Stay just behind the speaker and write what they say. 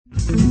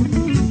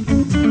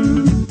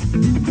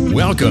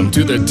Welcome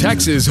to the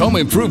Texas Home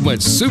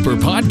Improvement Super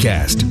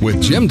Podcast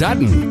with Jim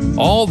Dutton.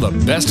 All the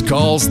best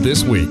calls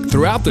this week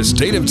throughout the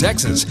state of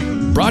Texas.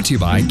 Brought to you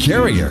by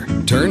Carrier.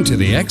 Turn to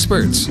the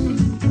experts.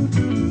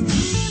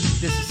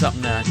 This is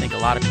something that I think a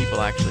lot of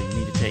people actually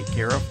need to take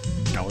care of.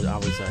 I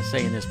was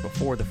saying this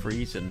before the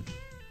freeze, and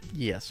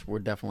yes, we're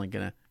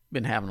definitely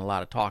been having a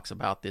lot of talks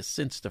about this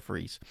since the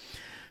freeze.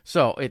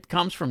 So it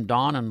comes from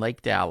Dawn in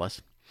Lake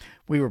Dallas.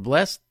 We were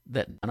blessed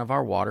that none of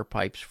our water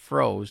pipes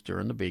froze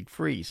during the big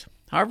freeze.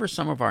 However,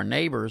 some of our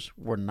neighbors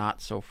were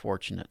not so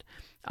fortunate.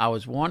 I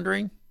was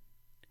wondering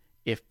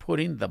if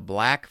putting the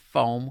black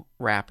foam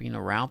wrapping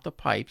around the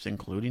pipes,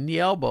 including the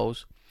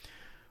elbows,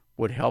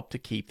 would help to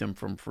keep them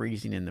from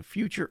freezing in the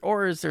future,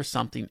 or is there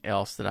something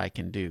else that I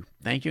can do?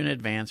 Thank you in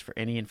advance for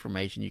any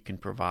information you can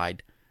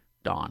provide,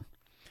 Dawn.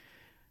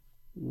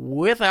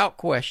 Without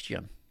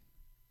question,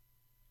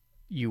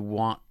 you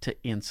want to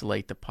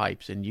insulate the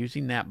pipes, and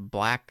using that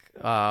black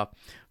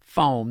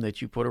foam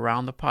that you put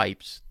around the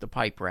pipes, the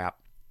pipe wrap,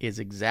 is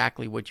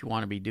exactly what you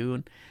want to be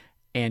doing.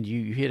 And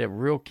you hit a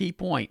real key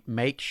point.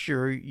 Make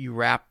sure you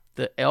wrap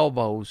the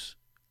elbows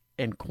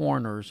and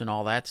corners and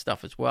all that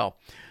stuff as well.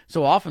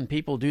 So often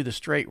people do the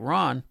straight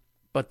run,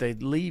 but they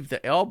leave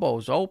the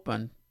elbows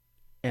open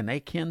and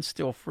they can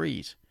still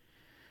freeze.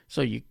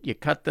 So you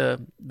cut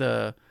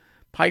the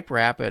pipe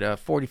wrap at a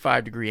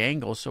 45-degree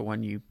angle, so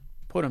when you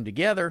put them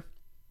together,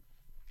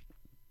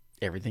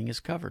 everything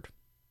is covered.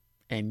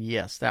 And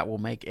yes, that will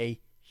make a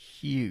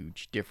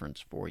huge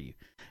difference for you.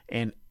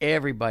 And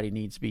everybody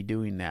needs to be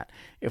doing that.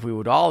 If we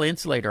would all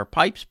insulate our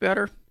pipes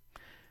better,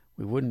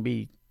 we wouldn't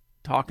be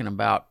talking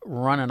about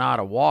running out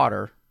of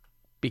water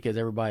because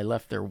everybody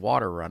left their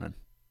water running.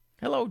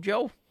 Hello,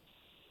 Joe.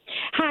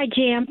 Hi,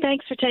 Jim.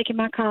 Thanks for taking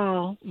my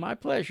call. My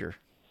pleasure.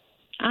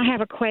 I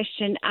have a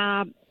question.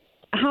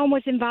 Home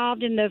was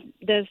involved in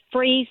the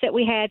freeze that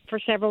we had for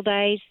several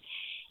days,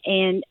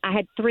 and I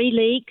had 3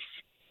 leaks,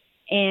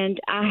 and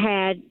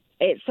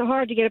it's so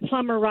hard to get a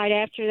plumber right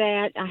after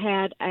that. I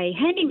had a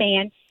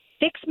handyman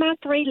fix my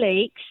 3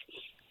 leaks,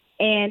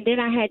 and then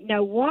I had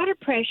no water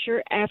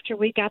pressure after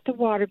we got the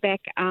water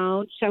back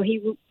on. So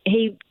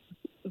he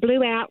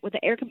blew out with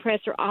the air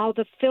compressor all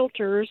the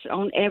filters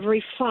on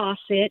every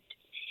faucet,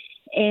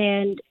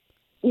 and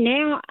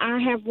now I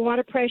have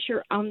water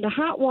pressure on the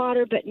hot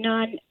water but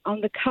none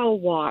on the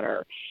cold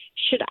water.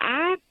 Should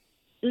I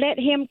let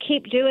him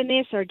keep doing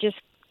this or just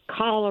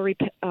call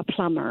a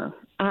plumber?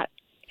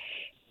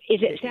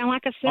 Does it sound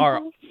like a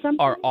simple something?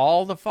 Are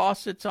all the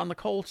faucets on the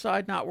cold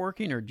side not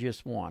working or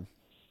just one?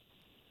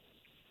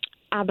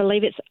 I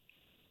believe it's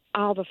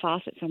all the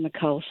faucets on the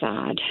cold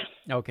side.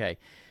 Okay.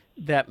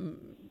 That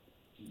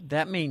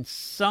means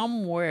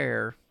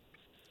somewhere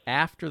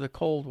after the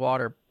cold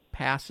water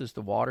passes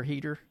the water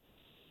heater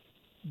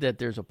that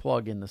there's a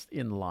plug in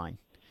the line.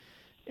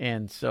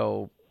 And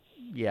so,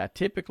 yeah,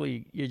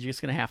 typically you're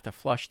just going to have to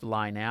flush the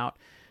line out.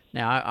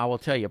 Now, I will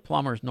tell you,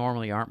 plumbers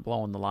normally aren't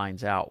blowing the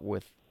lines out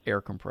with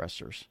air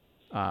compressors.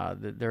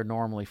 They're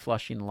normally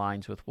flushing the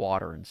lines with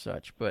water and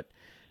such, but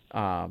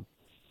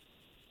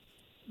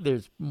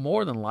there's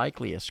more than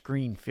likely a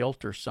screen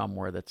filter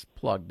somewhere that's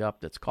plugged up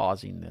that's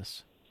causing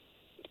this.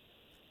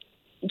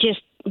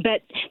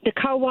 But the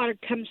cold water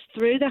comes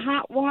through the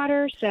hot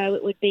water, so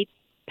it would be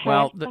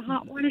past the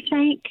hot water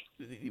tank?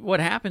 What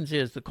happens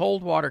is the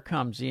cold water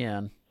comes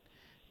in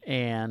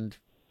and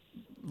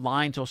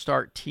lines will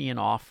start teeing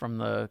off from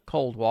the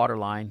cold water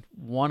line.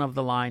 One of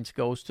the lines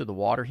goes to the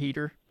water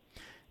heater,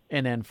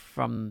 and then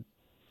from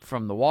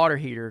the water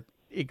heater,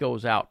 it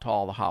goes out to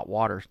all the hot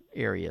water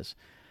areas.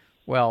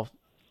 Well,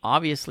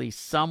 obviously,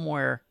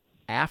 somewhere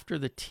after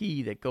the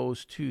tee that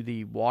goes to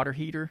the water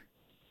heater,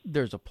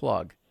 there's a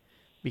plug,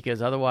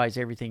 because otherwise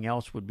everything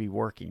else would be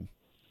working.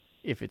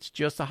 If it's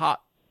just the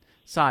hot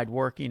side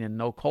working and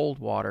no cold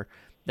water,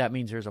 that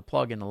means there's a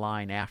plug in the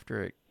line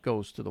after it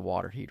goes to the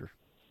water heater.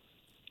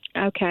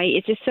 Okay.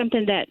 Is this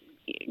something that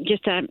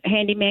just a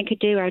handyman could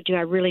do, or do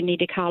I really need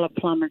to call a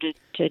plumber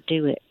to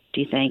do it,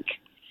 do you think?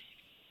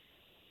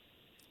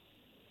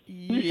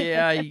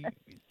 Yeah.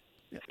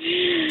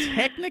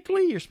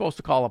 Technically, you're supposed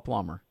to call a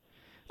plumber.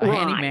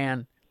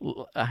 Right.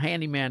 A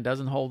handyman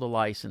doesn't hold a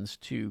license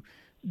to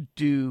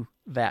do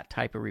that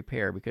type of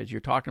repair, because you're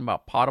talking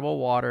about potable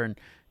water, and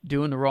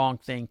doing the wrong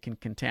thing can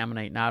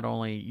contaminate not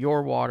only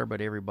your water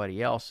but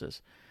everybody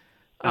else's.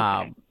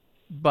 Okay.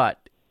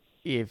 But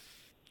if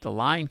the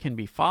line can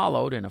be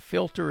followed and a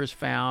filter is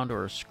found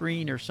or a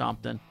screen or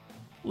something,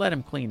 let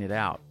him clean it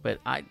out. But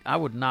I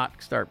would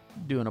not start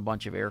doing a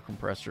bunch of air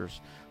compressors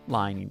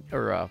lining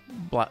or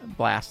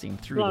blasting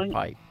through the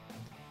pipe.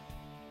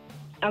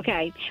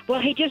 Okay.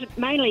 Well, he just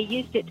mainly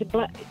used it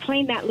to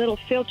clean that little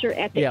filter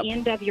at the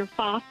end of your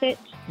faucet.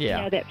 Yeah.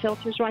 You know, that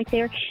filter's right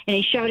there. And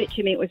he showed it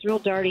to me. It was real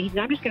dirty. He said,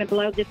 I'm just going to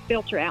blow this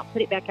filter out,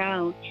 put it back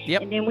on.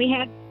 Yep. And then we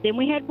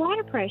had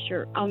water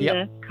pressure on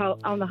the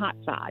hot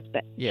side.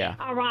 But yeah.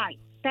 All right.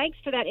 Thanks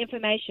for that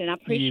information. I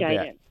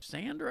appreciate it.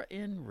 Sandra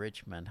in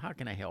Richmond, how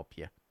can I help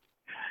you?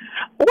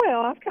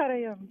 Well, I've got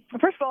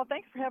first of all,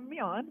 thanks for having me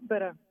on,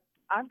 but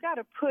I've got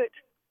to put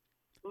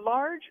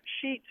large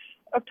sheets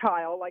of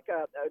tile, like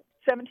a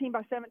 17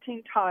 by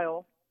 17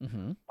 tile,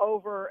 Mm-hmm.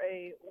 over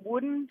a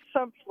wooden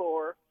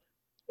subfloor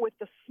with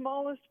the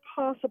smallest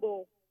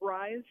possible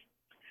rise.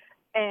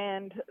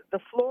 And the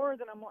floor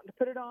that I'm wanting to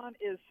put it on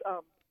is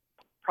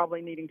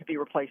probably needing to be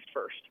replaced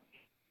first.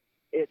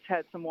 It's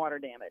had some water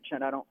damage,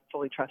 and I don't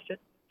fully trust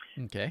it.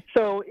 Okay.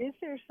 So is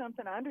there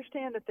something, I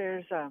understand that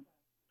there's,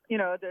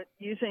 that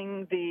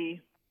using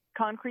the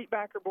concrete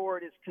backer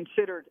board is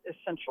considered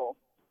essential.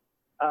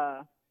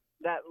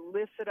 That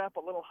lifts it up a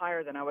little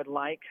higher than I would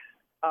like.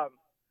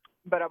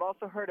 But I've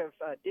also heard of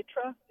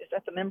DITRA. Is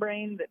that the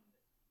membrane, that,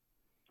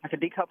 like a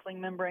decoupling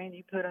membrane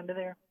you put under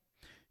there?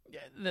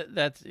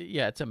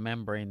 Yeah, it's a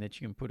membrane that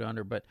you can put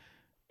under, but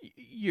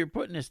you're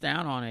putting this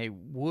down on a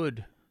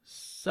wood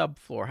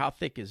subfloor. How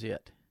thick is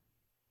it?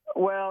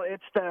 Well,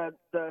 it's the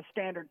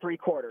standard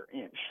 3/4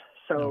 inch.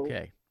 So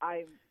Okay.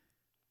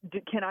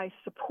 Can I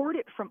support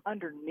it from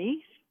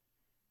underneath?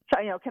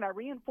 So, can I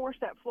reinforce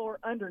that floor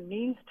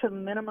underneath to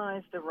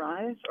minimize the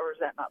rise, or is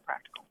that not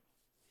practical?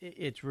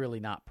 It's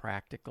really not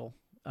practical.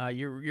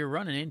 You're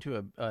running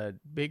into a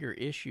bigger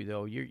issue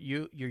though.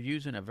 You're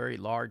using a very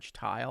large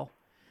tile,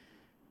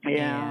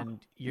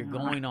 and you're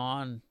going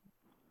on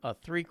a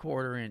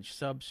 3/4 inch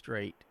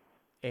substrate,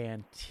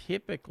 and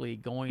typically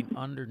going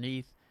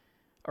underneath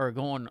or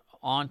going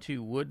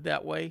onto wood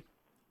that way,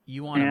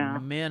 you want a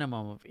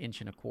minimum of 1.25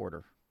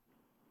 inches.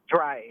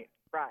 Right.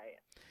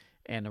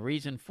 And the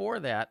reason for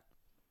that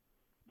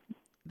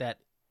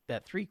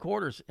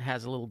 3/4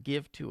 has a little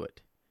give to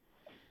it.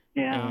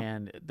 Yeah.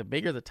 And the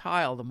bigger the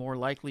tile, the more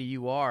likely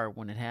you are,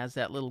 when it has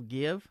that little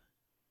give,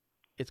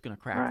 it's going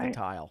to crack the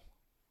tile.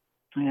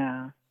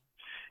 Yeah.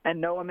 And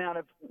no amount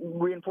of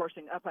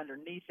reinforcing up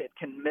underneath it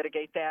can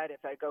mitigate that.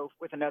 If I go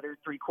with another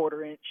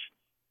 3/4 inch,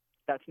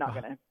 that's not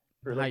going to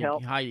really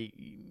help.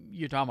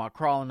 You're talking about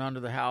crawling under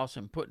the house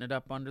and putting it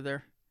up under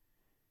there?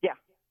 Yeah.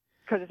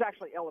 Because it's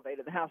actually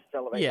elevated. The house is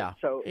elevated. Yeah.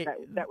 So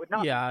that would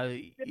not. Yeah.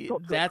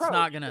 That's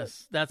not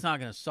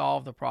gonna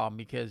solve the problem,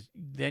 because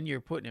then you're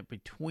putting it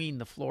between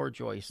the floor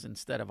joists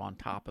instead of on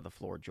top of the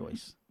floor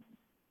joists.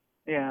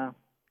 Yeah.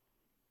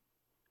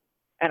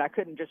 And I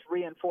couldn't just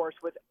reinforce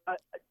with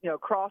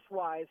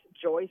crosswise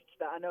joists.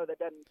 I know that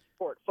doesn't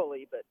support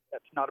fully, but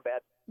that's not a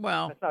bad.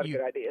 Well, that's not a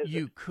good idea.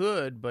 You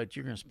could, but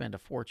you're going to spend a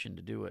fortune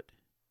to do it.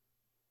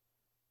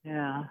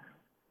 Yeah.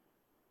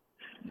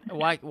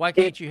 Why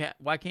can't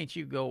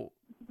you go?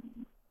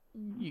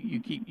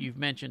 You've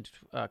mentioned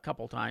a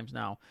couple times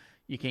now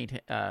you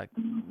can't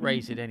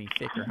raise it any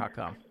thicker. How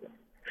come?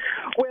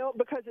 Well,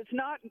 because it's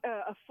not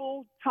a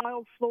full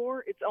tiled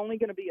floor. It's only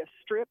going to be a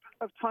strip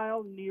of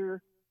tile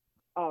near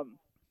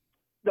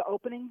the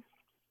opening.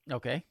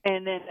 Okay.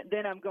 And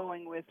then I'm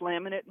going with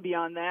laminate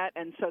beyond that,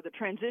 and so the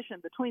transition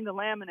between the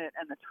laminate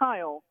and the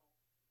tile,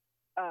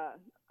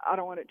 I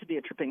don't want it to be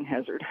a tripping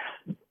hazard.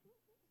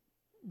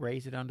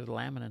 Raise it under the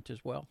laminate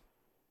as well.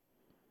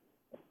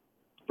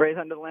 Raise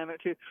under the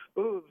laminate too.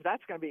 Ooh,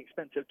 that's going to be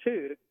expensive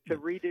too, to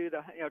redo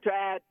to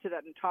add to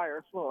that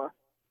entire floor.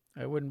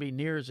 It wouldn't be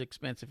near as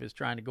expensive as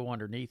trying to go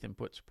underneath and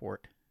put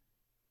support.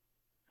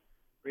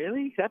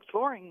 Really? That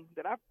flooring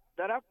that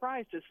I've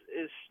priced is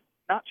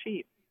not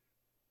cheap.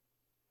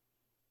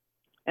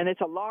 And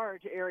it's a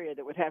large area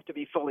that would have to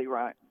be fully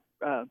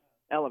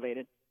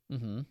elevated.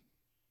 Mm-hmm.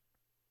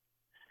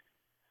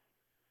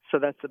 So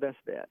that's the best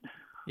bet.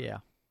 Yeah.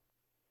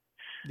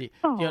 The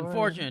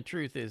unfortunate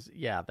truth is,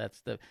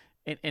 that's the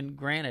and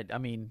granted, I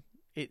mean,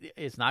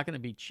 it's not going to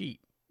be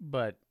cheap,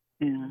 but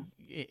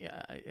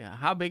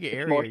how big an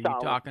area are you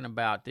talking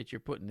about that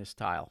you're putting this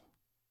tile?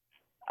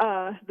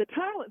 The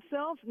tile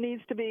itself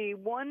needs to be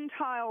 1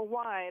 tile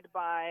wide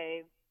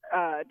by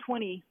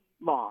 20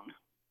 long,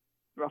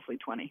 roughly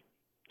 20.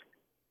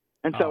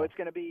 And so it's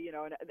going to be,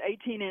 an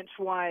 18-inch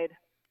wide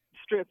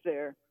strip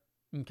there.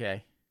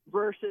 Okay.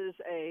 Versus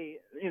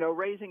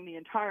raising the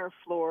entire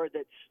floor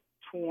that's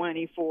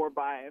 24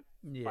 by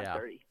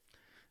 30.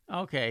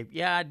 Okay.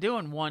 Yeah,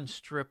 doing one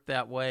strip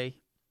that way,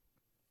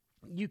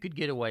 you could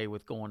get away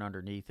with going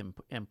underneath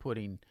and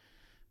putting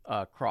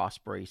cross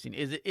bracing.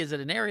 Is it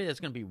an area that's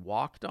going to be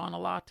walked on a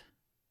lot?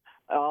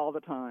 All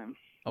the time.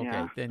 Okay,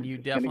 yeah. Then you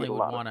definitely would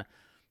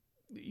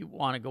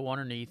want to go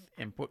underneath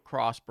and put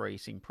cross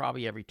bracing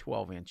probably every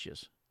 12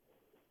 inches.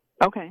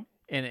 Okay.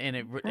 And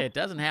it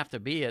doesn't have to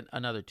be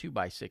another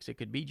 2x6. It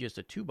could be just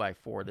a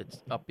 2x4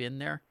 that's up in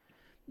there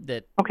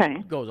that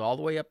goes all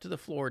the way up to the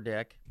floor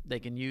deck. They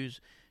can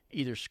use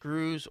either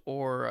screws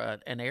or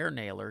an air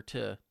nailer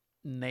to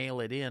nail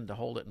it in to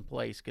hold it in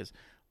place, because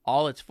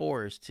all it's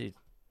for is to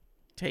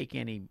take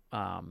any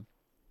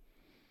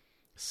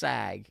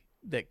sag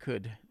that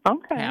could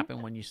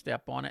happen when you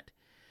step on it.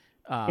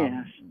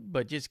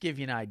 But just give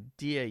you an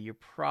idea, you're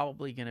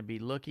probably going to be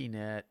looking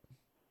at,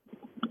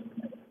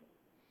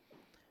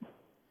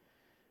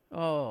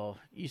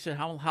 you said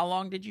how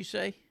long did you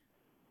say?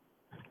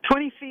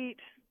 20 feet,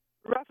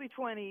 roughly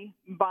 20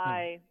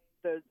 by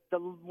the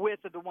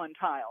width of the one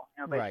tile,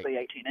 basically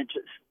 18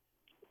 inches.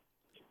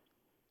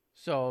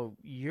 So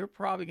you're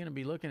probably going to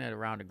be looking at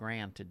around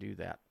 $1,000 to do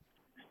that.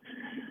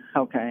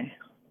 Okay.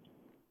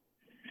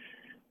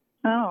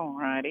 All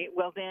righty.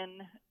 Well, then,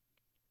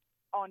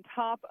 on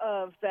top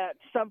of that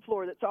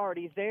subfloor that's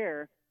already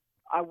there,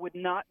 I would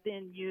not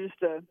then use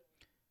the.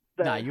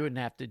 No, you wouldn't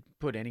have to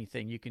put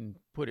anything. You can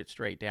put it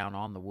straight down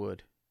on the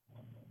wood.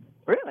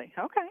 Really?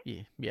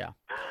 Okay. Yeah.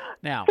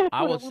 Now, That's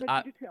I what was. I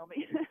wanted you to tell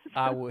me.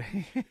 I would.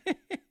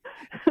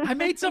 I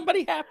made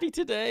somebody happy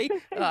today.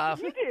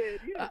 You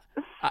did.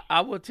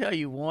 I will tell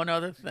you one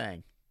other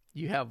thing.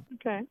 You have.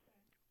 Okay.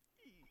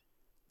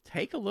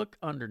 Take a look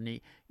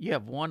underneath. You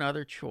have one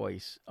other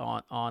choice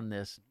on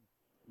this.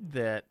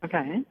 That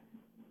Okay.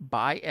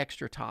 buy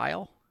extra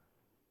tile.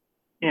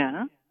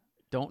 Yeah.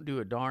 Don't do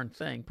a darn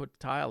thing. Put the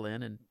tile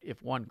in, and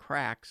if one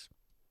cracks,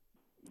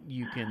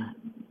 you can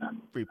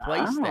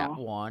replace that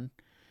one.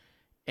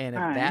 And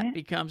if that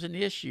becomes an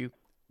issue,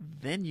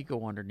 then you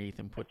go underneath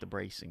and put the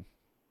bracing.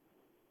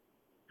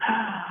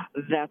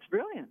 That's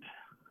brilliant.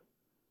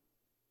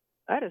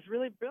 That is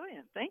really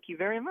brilliant. Thank you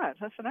very much.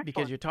 That's an excellent.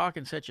 Because you're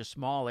talking such a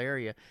small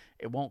area,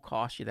 it won't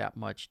cost you that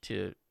much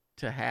to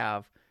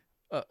have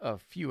a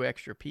few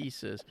extra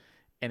pieces.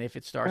 And if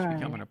it starts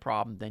becoming a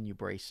problem, then you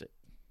brace it.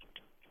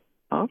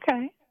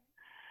 Okay.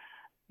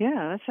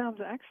 Yeah, that sounds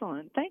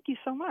excellent. Thank you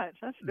so much.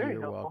 That's very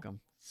You're helpful. welcome.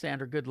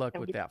 Sandra, good luck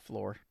with that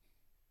floor.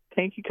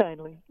 Thank you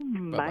kindly.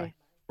 Bye-bye. Bye.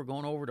 We're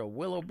going over to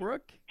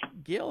Willowbrook.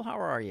 Gil, how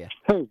are you?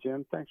 Hey,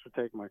 Jim. Thanks for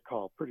taking my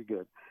call. Pretty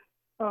good.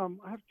 I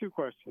have two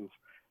questions.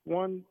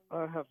 One,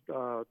 I have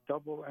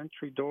double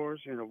entry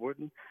doors in a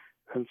wooden,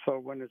 and so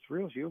when it's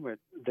real humid,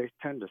 they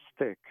tend to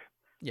stick.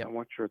 Yep. I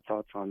want your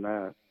thoughts on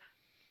that.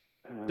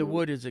 The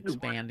wood is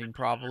expanding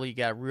probably. You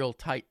got a real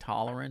tight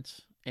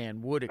tolerance,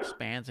 and wood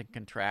expands and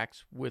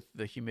contracts with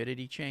the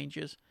humidity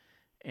changes.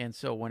 And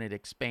so when it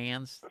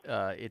expands,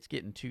 it's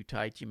getting too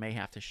tight. You may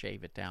have to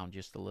shave it down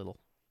just a little.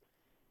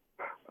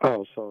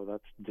 Oh, so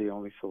that's the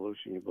only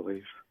solution, you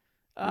believe?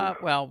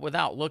 Well,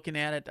 without looking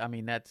at it, I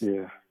mean, that's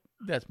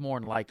more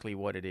than likely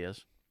what it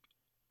is.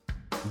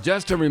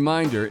 Just a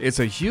reminder, it's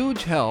a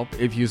huge help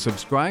if you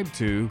subscribe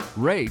to,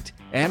 rate,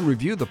 and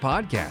review the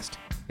podcast.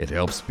 It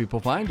helps people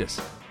find us.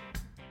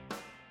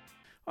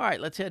 All right,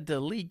 let's head to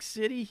League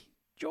City.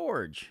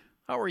 George,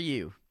 how are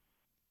you?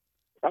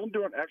 I'm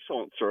doing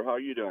excellent, sir. How are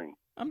you doing?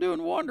 I'm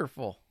doing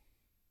wonderful.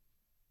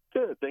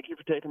 Good. Thank you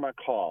for taking my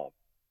call.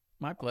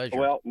 My pleasure.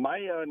 Well, my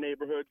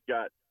neighborhood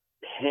got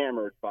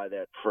hammered by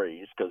that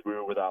freeze because we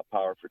were without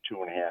power for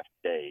 2.5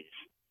 days.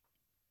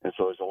 And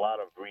so there's a lot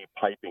of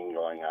repiping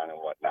going on and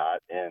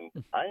whatnot. And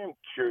I am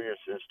curious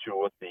as to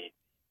what the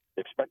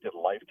expected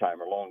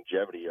lifetime or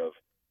longevity of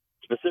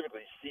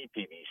specifically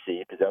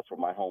CPVC, because that's what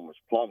my home was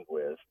plumbed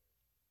with,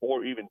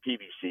 or even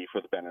PVC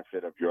for the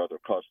benefit of your other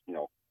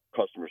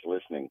customers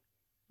listening.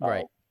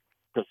 Right.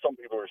 Because some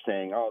people are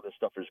saying, oh, this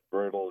stuff is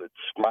brittle.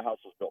 My house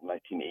was built in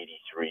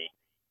 1983,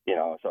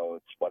 so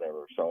it's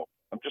whatever. So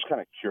I'm just kind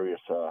of curious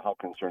how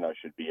concerned I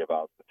should be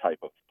about the type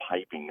of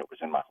piping that was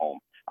in my home.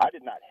 I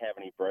did not have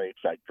any breaks.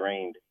 I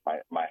drained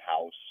my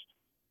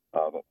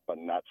house, but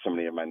not so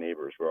many of my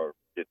neighbors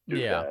did do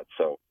that.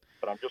 So,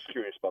 but I'm just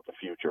curious about the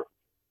future.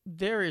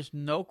 There is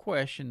no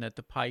question that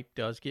the pipe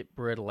does get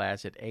brittle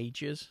as it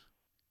ages,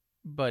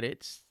 but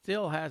it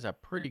still has a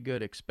pretty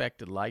good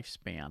expected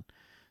lifespan.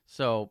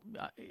 So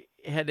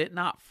had it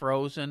not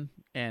frozen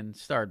and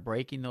started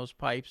breaking those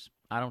pipes,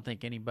 I don't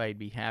think anybody'd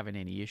be having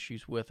any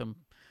issues with them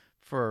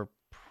for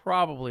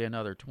probably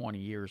another 20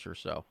 years or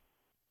so.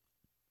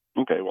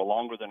 Okay, well,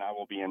 longer than I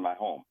will be in my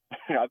home.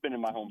 I've been in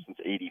my home since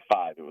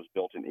 85. It was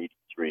built in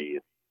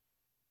 83.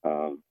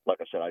 Like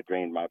I said, I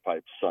drained my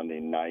pipes Sunday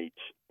night,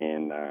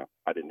 and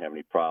I didn't have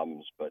any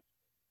problems. But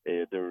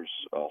there's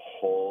a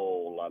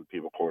whole lot of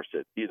people, of course,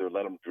 that either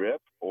let them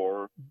drip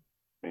or,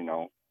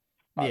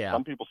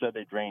 some people said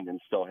they drained and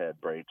still had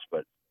breaks.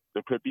 But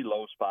there could be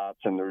low spots,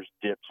 and there's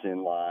dips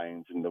in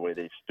lines, and the way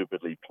they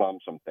stupidly plumb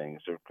some things.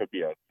 There could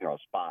be a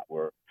spot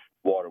where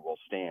water will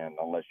stand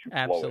unless you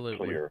blow it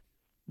clear.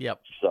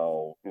 Yep.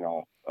 So,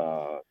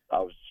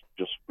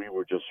 we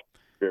were just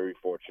very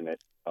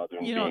fortunate other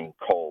than being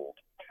cold.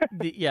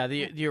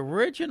 The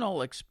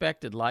original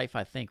expected life,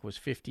 I think, was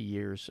 50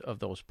 years of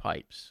those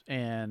pipes.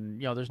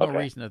 And, there's no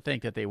reason to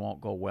think that they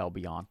won't go well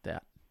beyond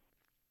that.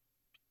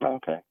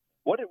 Okay.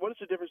 What is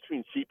the difference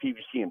between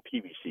CPVC and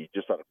PVC,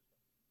 just out of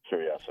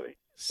curiosity?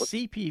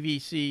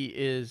 CPVC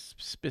is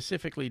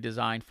specifically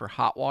designed for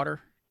hot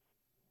water,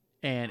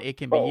 and it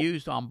can be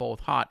used on both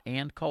hot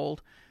and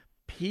cold.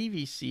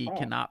 PVC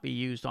cannot be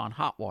used on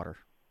hot water.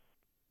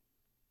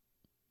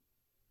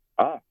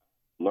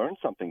 Learned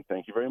something.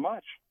 Thank you very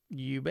much.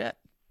 You bet.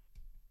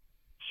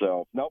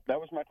 So, nope, that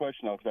was my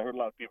question, though, because I heard a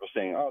lot of people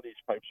saying, oh, these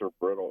pipes are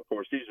brittle. Of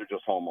course, these are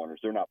just homeowners.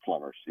 They're not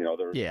plumbers.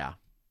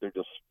 They're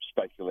just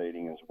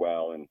speculating as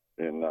well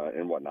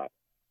and whatnot.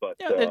 But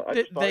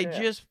they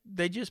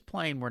just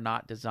plain were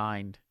not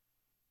designed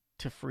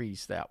to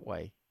freeze that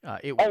way.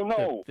 It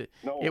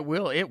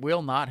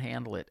will not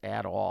handle it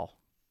at all.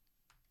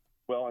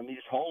 Well, and these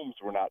homes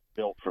were not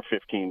built for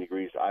 15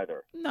 degrees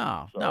either.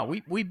 No.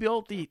 We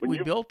built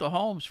the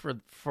homes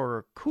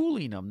for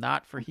cooling them,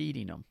 not for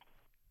heating them.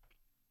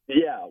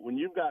 Yeah, when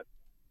you've got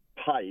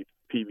pipe,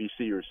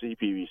 PVC or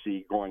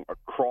CPVC, going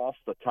across across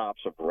the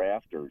tops of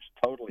rafters,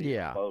 totally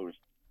exposed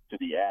to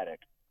the attic,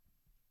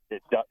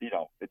 it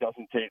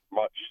doesn't take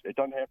much. It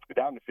doesn't have to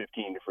go down to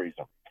 15 to freeze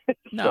them.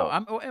 No,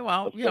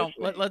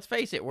 let's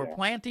face it. We're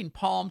planting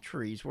palm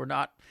trees. We're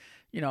not,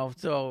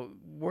 so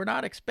we're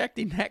not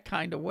expecting that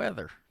kind of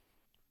weather.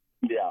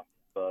 Yeah,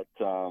 but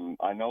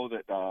I know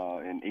that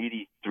in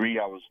 '83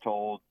 I was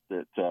told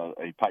that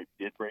a pipe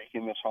did break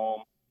in this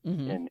home.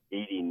 Mm-hmm. In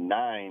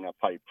 '89, a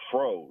pipe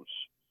froze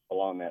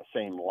along that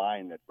same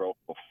line that broke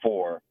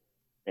before,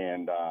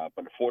 and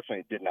but unfortunately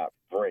it did not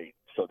break.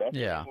 So that's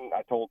the reason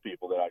I told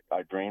people that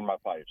I drain my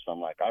pipes. I'm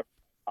like,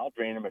 I'll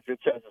drain them if it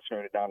says it's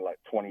going to go down to like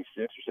 26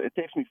 or so. It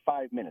takes me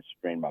 5 minutes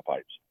to drain my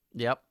pipes.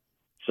 Yep.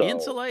 So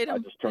insulate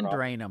them and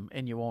drain them,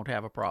 and you won't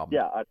have a problem.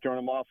 Yeah, I turn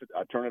them off.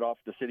 I turn it off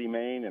the city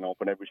main and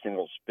open every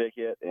single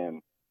spigot.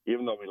 And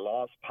even though we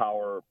lost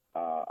power,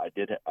 I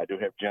do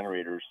have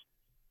generators,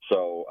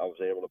 so I was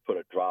able to put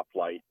a drop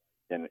light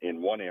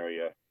in one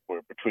area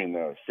where between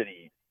the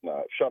city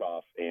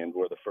shutoff and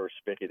where the first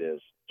spigot is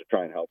to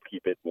try and help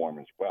keep it warm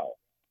as well.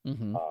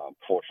 Mm-hmm.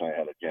 Fortunately, I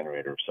had a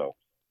generator, so.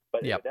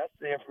 But that's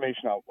the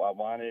information I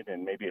wanted,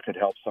 and maybe it could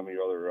help some of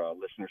your other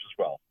listeners as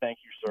well. Thank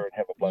you, sir, and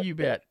have a blessed day. You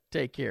bet.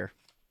 Take care.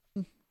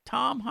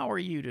 Tom, how are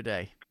you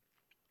today?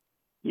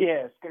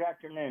 Yes, good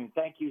afternoon.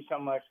 Thank you so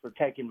much for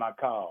taking my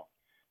call.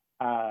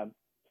 I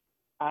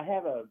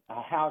have a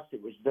house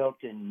that was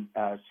built in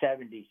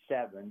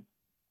 77,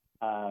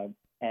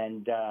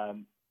 and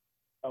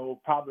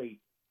probably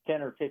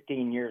 10 or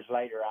 15 years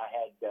later, I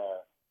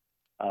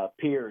had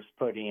piers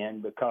put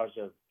in because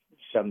of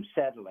some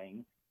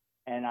settling.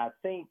 And I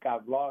think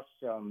I've lost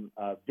some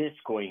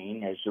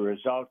visqueen as a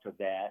result of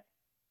that.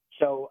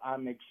 So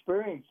I'm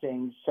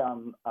experiencing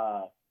some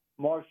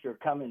moisture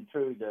coming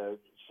through the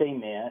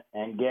cement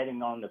and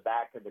getting on the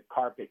back of the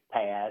carpet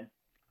pad.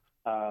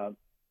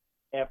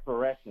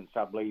 Effervescence,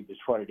 I believe, is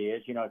what it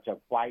is. It's a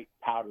white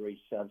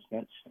powdery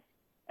substance.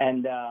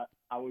 And I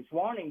was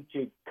wanting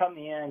to come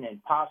in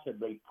and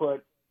possibly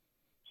put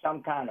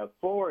some kind of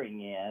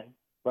flooring in,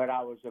 but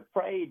I was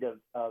afraid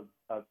of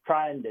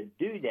trying to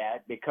do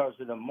that because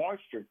of the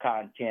moisture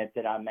content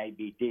that I may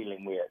be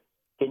dealing with.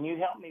 Can you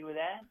help me with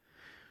that?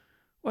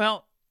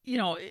 Well,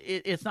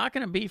 it's not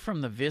going to be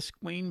from the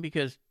visqueen,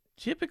 because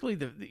typically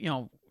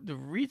the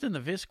reason the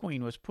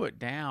visqueen was put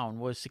down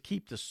was to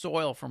keep the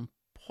soil from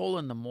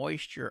pulling the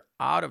moisture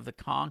out of the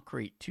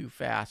concrete too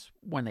fast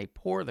when they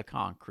pour the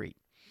concrete.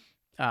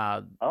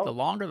 The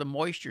longer the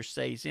moisture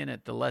stays in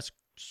it, the less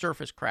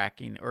surface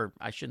cracking, or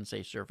I shouldn't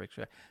say surface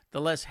cracking, the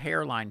less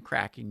hairline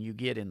cracking you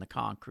get in the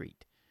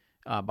concrete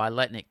by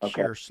letting it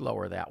cure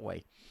slower that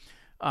way.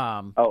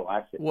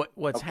 I see.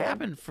 What's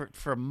happened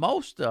for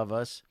most of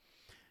us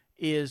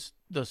is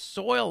the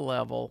soil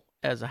level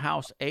as a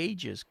house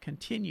ages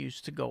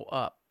continues to go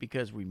up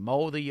because we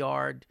mow the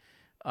yard,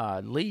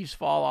 leaves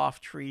fall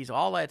off trees,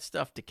 all that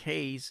stuff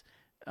decays,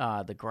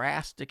 the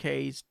grass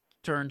decays,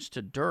 turns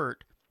to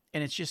dirt,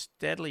 and it's just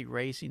steadily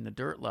raising the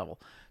dirt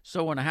level.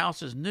 So when a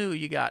house is new,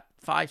 you got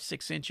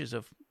 5-6 inches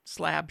of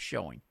slab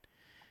showing.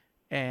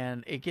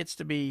 And it gets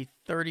to be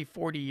 30,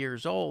 40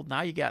 years old.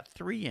 Now you got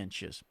 3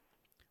 inches.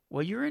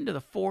 Well, you're into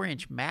the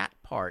 4-inch mat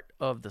part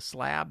of the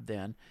slab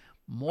then.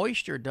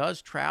 Moisture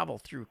does travel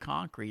through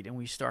concrete, and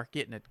we start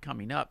getting it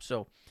coming up.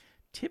 So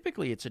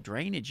typically it's a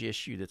drainage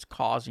issue that's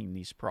causing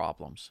these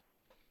problems.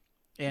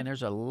 And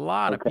there's a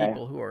lot of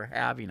people who are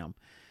having them.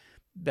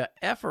 The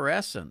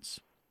effervescence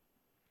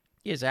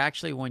is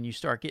actually when you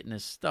start getting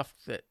this stuff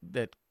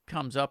that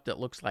comes up that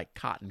looks like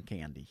cotton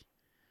candy.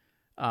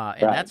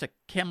 And that's a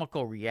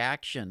chemical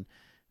reaction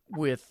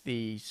with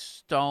the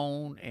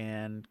stone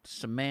and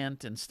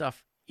cement and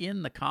stuff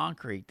in the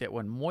concrete that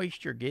when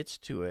moisture gets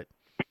to it,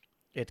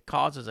 it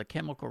causes a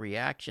chemical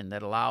reaction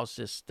that allows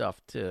this stuff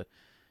to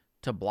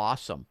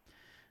blossom.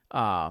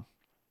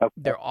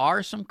 There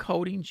are some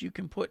coatings you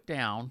can put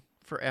down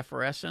for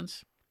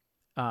effervescence.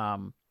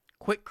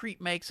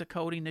 Quikrete makes a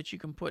coating that you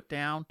can put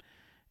down,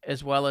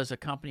 as well as a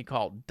company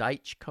called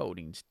Daich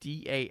Coatings,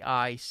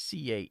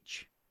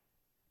 D-A-I-C-H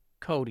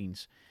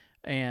coatings.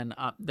 And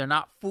they're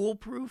not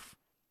foolproof,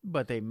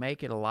 but they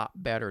make it a lot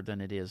better than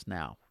it is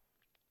now.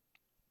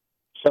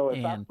 So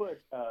if I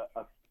put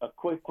a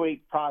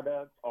Quikrete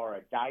product or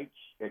a Daich,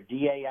 a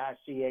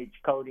D-A-I-C-H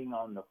coating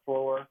on the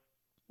floor,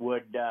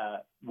 would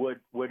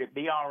it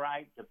be all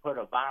right to put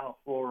a vinyl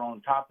floor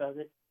on top of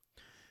it?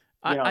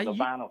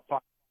 Vinyl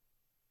plank.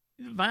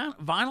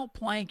 Vinyl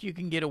plank you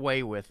can get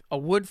away with. A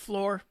wood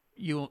floor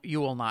you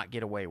will not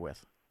get away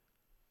with.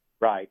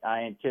 Right,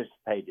 I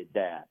anticipated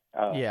that.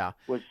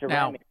 With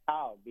ceramic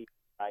tile would be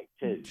right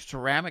too.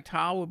 Ceramic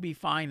tile would be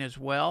fine as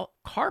well.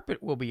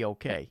 Carpet will be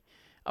okay.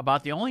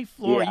 About the only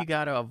floor you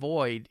got to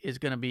avoid is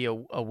going to be a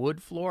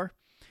wood floor.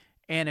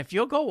 And if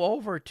you'll go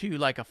over to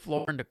like a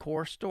floor and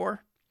decor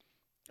store,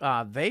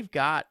 they've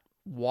got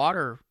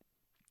water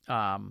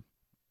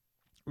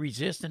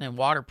resistant and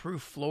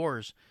waterproof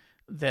floors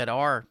that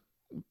are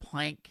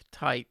plank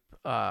type.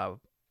 The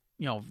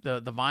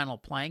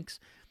vinyl planks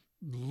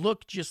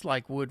look just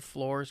like wood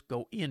floors,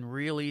 go in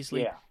real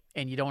easily,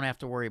 and you don't have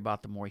to worry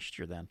about the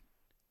moisture then.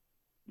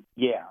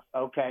 Yeah.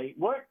 Okay.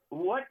 What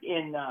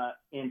in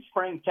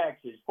Spring,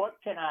 Texas? What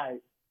can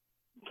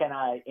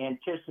I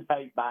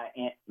anticipate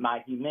my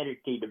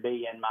humidity to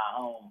be in my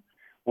home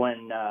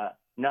when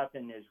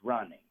nothing is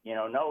running?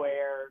 No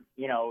air.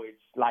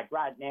 It's like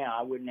right now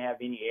I wouldn't have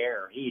any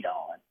air or heat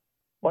on.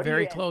 What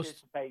very do you close,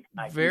 anticipate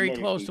my very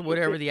humidity close to should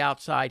whatever be? the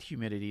outside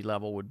humidity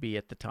level would be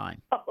at the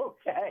time.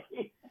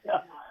 Okay.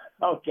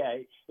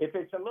 Okay. If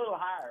it's a little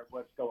higher,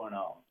 what's going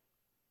on?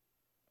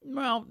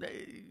 Well,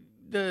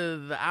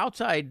 the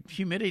outside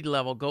humidity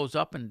level goes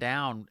up and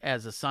down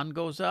as the sun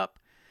goes up.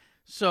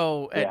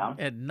 So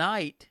at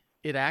night,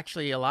 it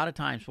actually a lot of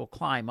times will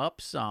climb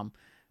up some.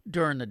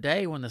 During the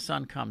day when the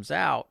sun comes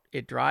out,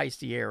 it dries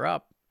the air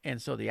up,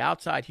 and so the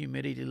outside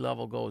humidity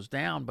level goes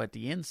down, but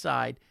the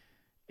inside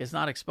is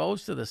not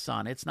exposed to the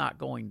sun. It's not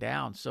going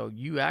down, so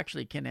you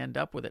actually can end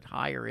up with it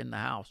higher in the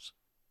house.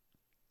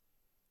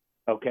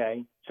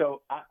 Okay,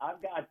 so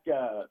I've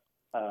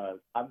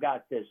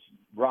got this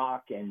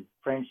rock and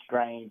French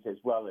drains as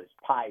well as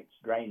pipes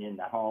draining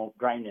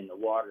the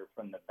water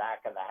from the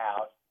back of the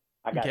house.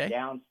 I got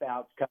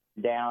downspouts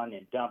coming down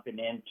and dumping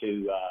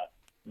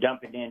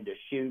into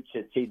chutes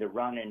that's either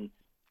running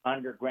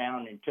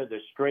underground into the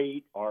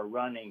street or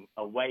running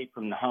away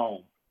from the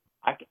home.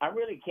 I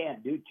really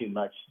can't do too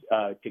much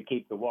to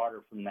keep the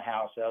water from the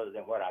house other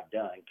than what I've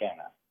done, can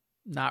I?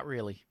 Not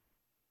really.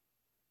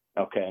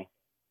 Okay.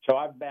 So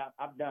I've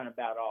done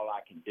about all I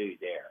can do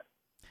there.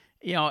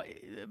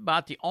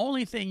 About the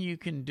only thing you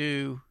can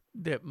do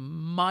that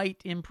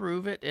might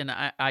improve it, and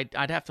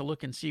I'd have to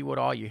look and see what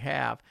all you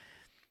have,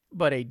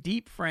 but a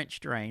deep French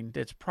drain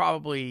that's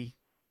probably,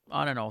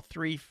 I don't know,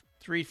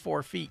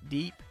 3-4 feet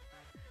deep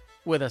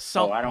with a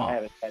sump I don't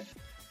pump. have it.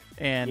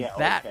 And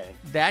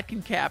that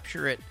can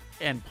capture it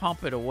and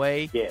pump it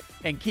away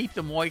and keep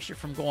the moisture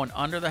from going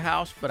under the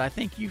house. But I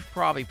think you've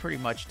probably pretty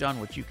much done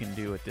what you can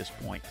do at this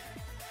point.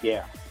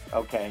 Yeah.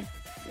 Okay.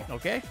 Yeah.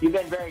 Okay. You've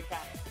been very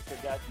kind,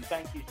 Mr. Dutton.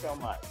 Thank you so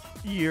much.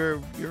 You're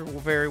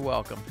very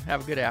welcome.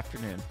 Have a good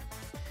afternoon.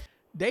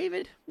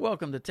 David,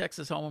 welcome to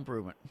Texas Home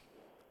Improvement.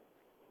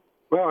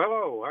 Well,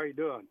 hello. How you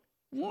doing?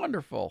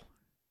 Wonderful.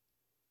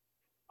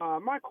 I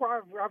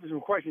have some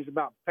questions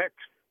about PEX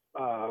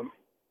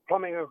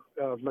plumbing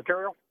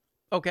material.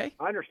 Okay.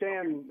 I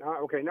understand.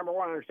 Number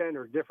one, I understand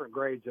there's different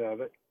grades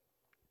of it.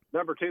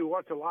 Number two,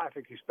 what's the life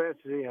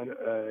expectancy?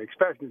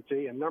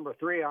 And number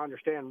three, I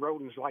understand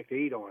rodents like to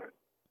eat on it.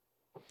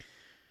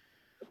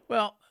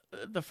 Well,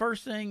 the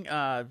first thing,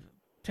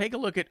 take a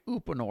look at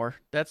Uponor.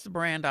 That's the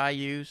brand I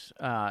use,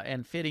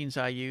 and fittings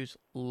I use.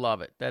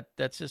 Love it.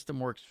 That system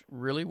works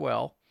really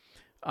well.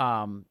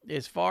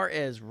 As far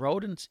as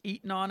rodents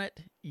eating on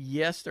it,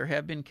 yes, there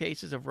have been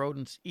cases of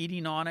rodents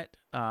eating on it,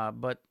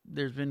 but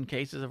there's been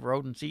cases of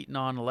rodents eating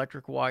on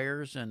electric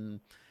wires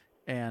and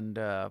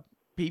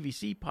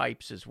PVC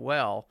pipes as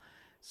well.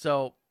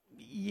 So,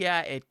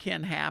 yeah, it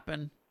can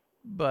happen,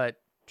 but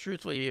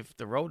truthfully, if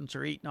the rodents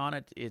are eating on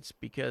it, it's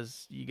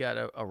because you got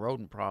a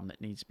rodent problem that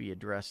needs to be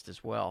addressed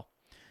as well.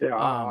 Yeah,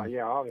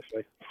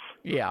 obviously.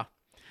 Yeah.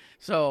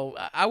 So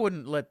I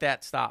wouldn't let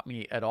that stop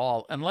me at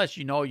all, unless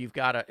you've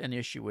got an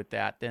issue with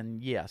that. Then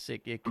yes,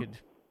 it could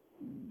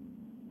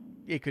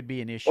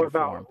be an issue for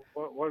them.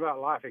 What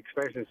about life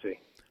expectancy?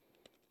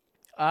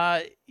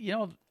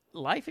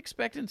 Life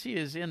expectancy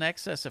is in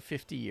excess of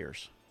 50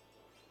 years.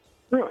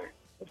 Really,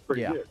 that's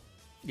pretty good.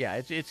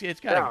 Yeah, it's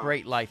got a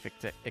great life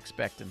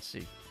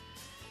expectancy.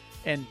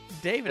 And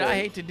David, I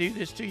hate to do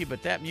this to you,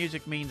 but that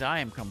music means I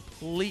am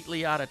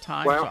completely out of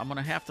time, so I'm going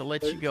to have to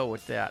let you go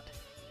with that.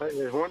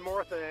 There's one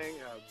more thing.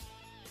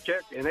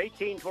 Check in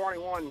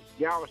 1821,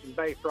 Galveston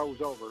Bay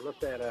froze over. Look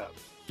that up.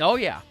 Oh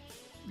yeah,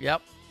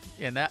 yep.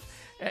 And that,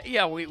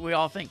 we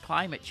all think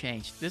climate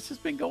change. This has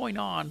been going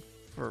on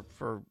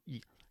for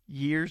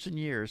years and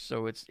years,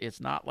 so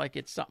it's not like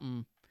it's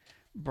something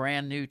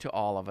brand new to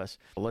all of us.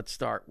 Let's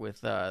start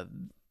with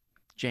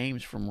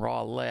James from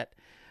Rowlett.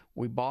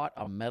 We bought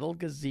a metal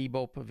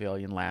gazebo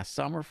pavilion last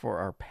summer for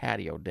our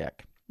patio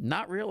deck,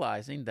 not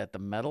realizing that the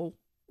metal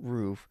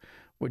roof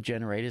would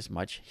generate as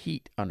much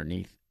heat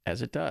underneath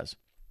as it does.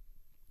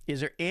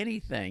 Is there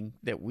anything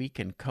that we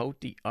can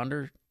coat the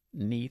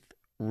underneath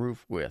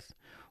roof with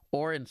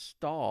or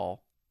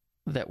install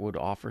that would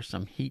offer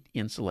some heat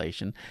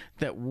insulation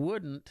that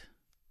wouldn't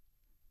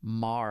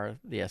mar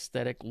the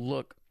aesthetic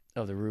look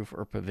of the roof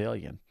or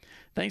pavilion?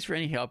 Thanks for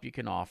any help you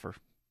can offer,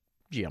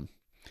 Jim.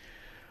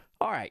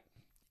 All right.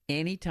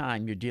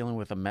 Anytime you're dealing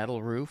with a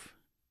metal roof,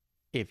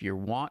 if you're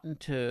wanting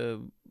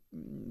to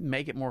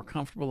make it more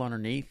comfortable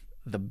underneath,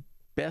 the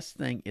best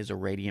thing is a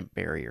radiant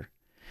barrier.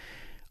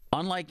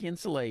 Unlike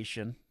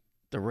insulation,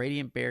 the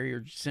radiant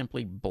barrier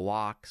simply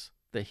blocks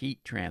the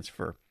heat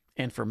transfer.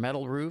 And for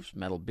metal roofs,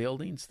 metal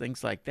buildings,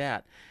 things like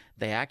that,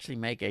 they actually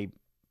make a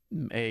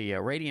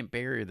radiant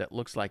barrier that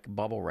looks like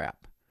bubble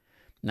wrap.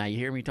 Now, you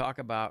hear me talk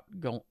about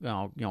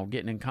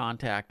getting in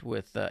contact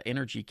with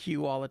Energy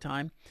Q all the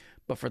time,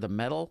 but for the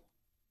metal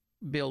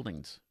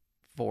buildings,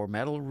 for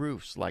metal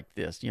roofs like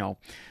this,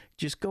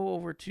 just go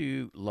over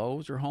to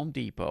Lowe's or Home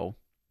Depot,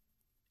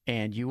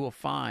 and you will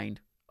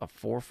find a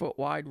 4-foot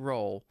wide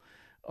roll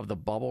of the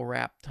bubble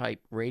wrap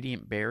type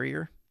radiant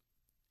barrier,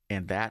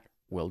 and that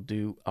will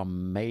do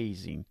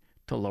amazing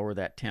to lower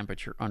that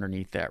temperature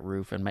underneath that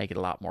roof and make it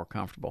a lot more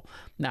comfortable.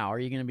 Now, are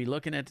you going to be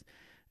looking at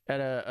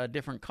a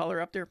different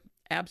color up there?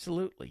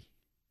 Absolutely.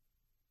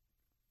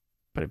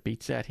 But it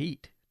beats that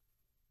heat.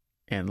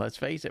 And let's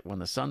face it, when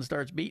the sun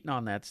starts beating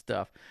on that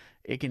stuff,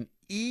 it can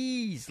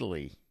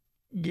easily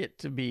get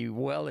to be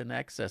well in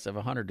excess of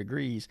 100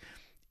 degrees,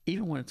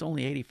 even when it's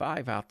only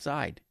 85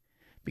 outside,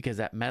 because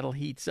that metal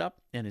heats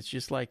up, and it's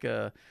just like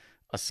a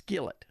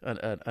skillet,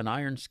 an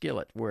iron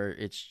skillet, where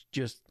it's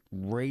just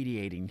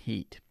radiating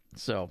heat.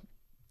 So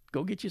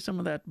go get you some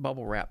of that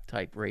bubble wrap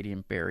type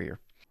radiant barrier.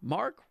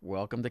 Mark,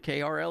 welcome to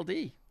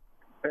KRLD.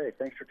 Hey,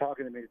 thanks for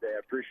talking to me today. I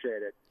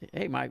appreciate it.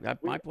 Hey, my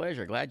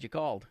pleasure. Glad you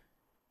called.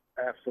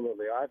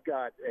 Absolutely. I've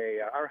got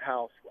our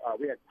house,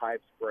 we had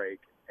pipes break,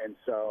 and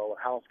so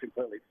house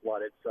completely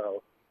flooded.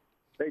 So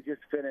they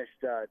just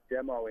finished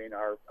demoing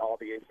all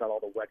the inside, all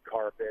the wet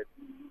carpet,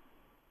 and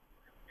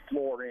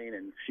flooring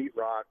and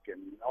sheetrock,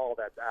 and all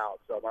that's out.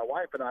 So my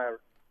wife and I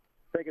are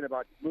thinking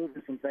about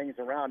moving some things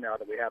around now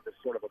that we have this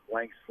sort of a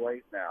blank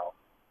slate now.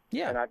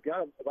 Yeah. And I've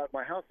got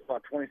my house is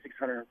about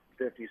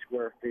 2,650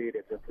 square feet.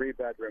 It's a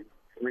 3-bedroom,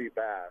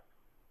 3-bath.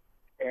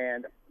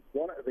 And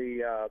one of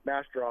the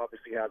master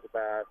obviously has a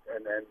bath,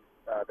 and then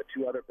the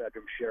 2 other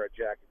bedrooms share a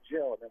Jack and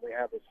Jill, and then we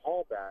have this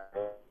hall bath.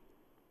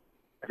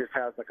 It just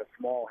has like a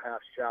small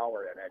half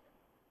shower in it,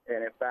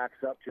 and it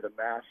backs up to the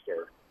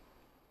master.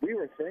 We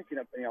were thinking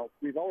of,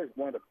 we've always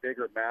wanted a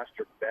bigger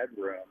master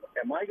bedroom.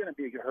 Am I going to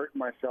be hurting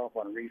myself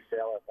on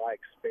resale if I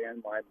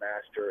expand my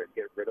master and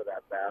get rid of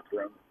that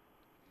bathroom?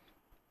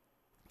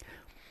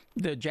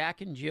 The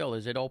Jack and Jill,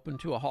 is it open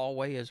to a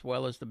hallway as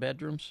well as the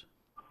bedrooms?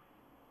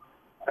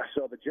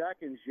 So the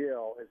Jack and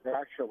Jill is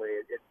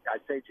actually, I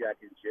say Jack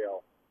and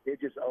Jill,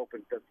 it just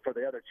opened for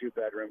the other 2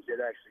 bedrooms.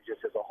 It actually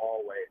just is a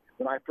hallway.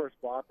 When I first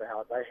bought the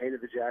house, I hated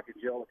the Jack and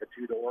Jill with the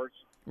 2 doors.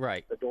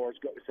 Right. The doors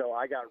go, so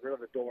I got rid of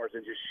the doors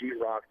and just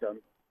sheetrocked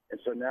them.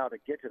 And so now to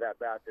get to that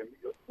bathroom,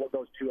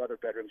 those 2 other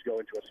bedrooms go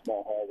into a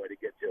small hallway to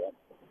get to them.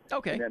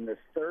 Okay. And then this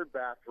 3rd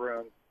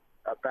bathroom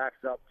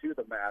backs up to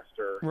the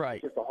master. Right.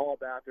 It's just a hall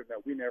bathroom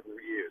that we never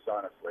use,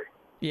 honestly.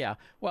 Yeah.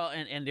 Well,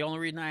 and the only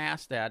reason I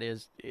ask that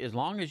is as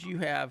long as you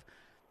have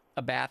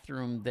a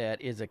bathroom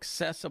that is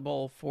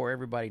accessible for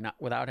everybody,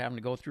 without having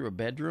to go through a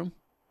bedroom,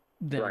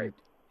 then right.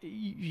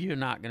 You're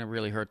not going to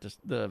really hurt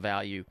the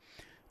value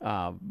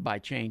by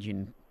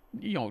changing,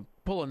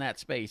 pulling that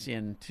space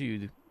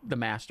into the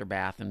master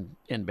bath and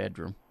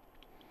bedroom.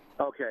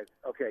 Okay,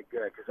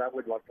 good, because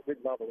we'd love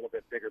a little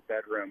bit bigger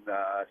bedroom,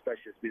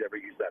 especially if we'd ever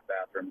use that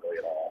bathroom really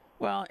at all.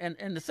 Well,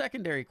 and the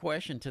secondary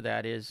question to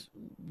that is,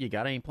 you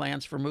got any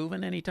plans for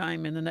moving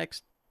anytime in the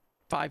next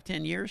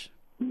 5-10 years?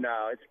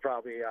 No, it's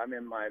probably, I'm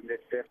in my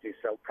mid-50s,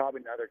 so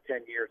probably another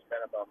 10 years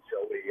minimum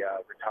till we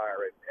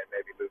retire and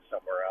maybe move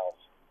somewhere else.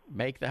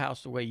 Make the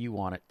house the way you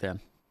want it then.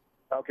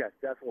 Okay,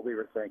 that's what we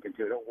were thinking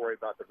too. Don't worry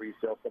about the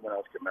resale. Someone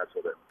else can mess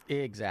with it.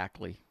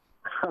 Exactly.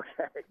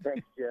 Okay,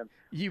 thanks, Jim.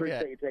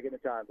 Appreciate you taking the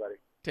time, buddy.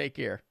 Take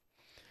care.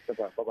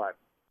 Bye-bye.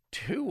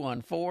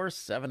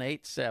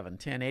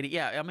 214-787-1080.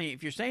 Yeah, I mean,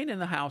 if you're staying in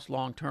the house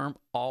long term,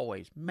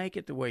 always make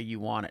it the way you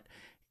want it.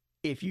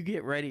 If you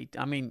get ready,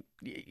 I mean,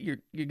 you're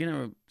going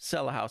to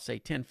sell a house, say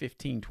 10,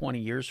 15, 20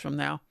 years from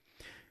now,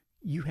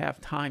 you have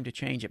time to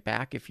change it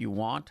back if you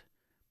want.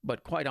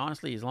 But quite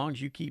honestly, as long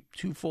as you keep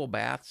 2 full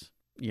baths,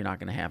 you're not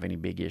going to have any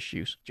big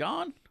issues.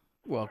 John,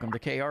 welcome to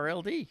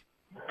KRLD.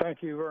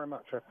 Thank you very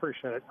much. I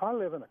appreciate it. I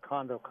live in a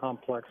condo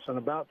complex, and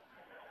about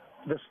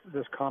this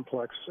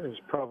complex is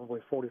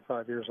probably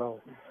 45 years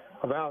old.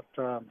 About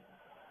a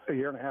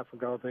year and a half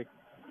ago, they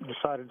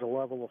decided to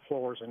level the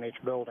floors in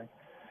each building.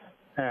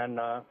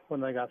 And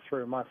when they got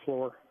through, my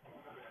floor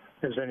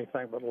is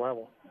anything but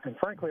level. And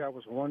frankly, I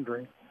was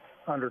wondering,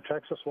 under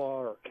Texas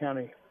law or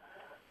county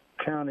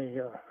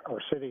or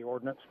city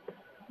ordinance,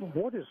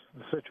 what is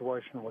the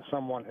situation with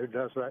someone who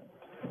does that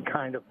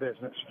kind of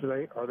business?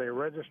 Are they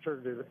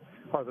registered?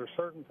 Are there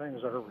certain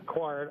things that are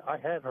required? I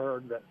had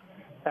heard that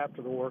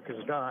after the work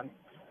is done,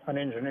 an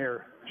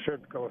engineer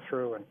should go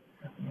through and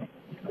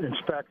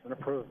inspect and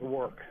approve the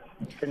work.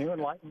 Can you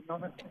enlighten me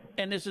on it?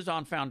 And this is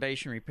on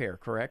foundation repair,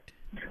 correct?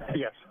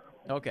 Yes.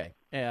 Okay.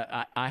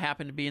 I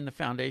happen to be in the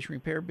foundation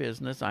repair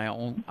business. I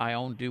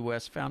own Due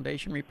West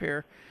Foundation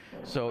Repair.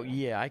 So,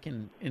 yeah, I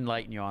can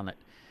enlighten you on it.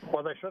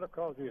 Well, they should have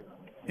called you.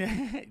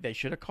 They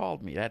should have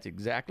called me. That's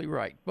exactly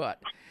right. But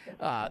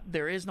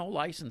there is no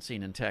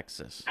licensing in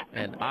Texas.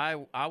 And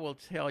I will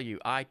tell you,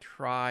 I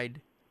tried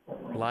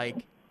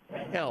like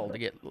hell to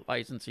get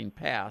licensing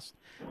passed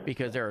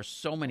because there are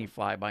so many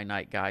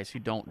fly-by-night guys who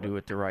don't do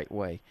it the right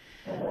way.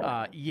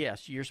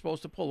 Yes, you're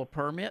supposed to pull a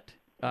permit.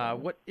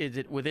 What is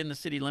it, within the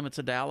city limits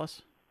of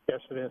Dallas?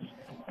 Yes, it is.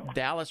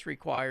 Dallas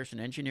requires an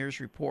engineer's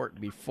report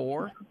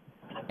before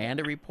and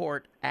a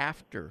report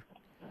after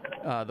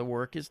the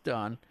work is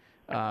done.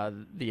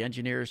 The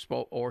engineer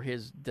or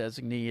his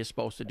designee is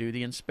supposed to do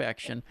the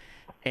inspection.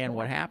 And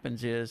what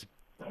happens is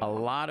a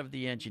lot of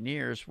the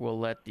engineers will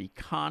let the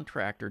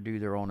contractor do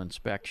their own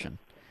inspection,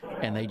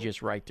 and they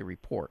just write the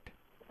report.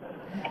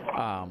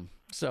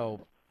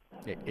 So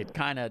it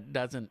kind of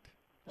doesn't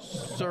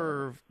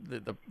serve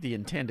the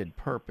intended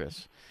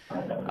purpose.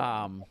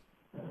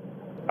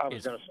 I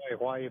was going to say,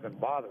 why even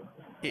bother?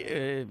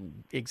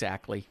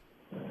 Exactly.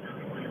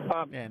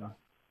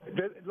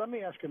 Let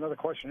me ask you another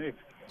question.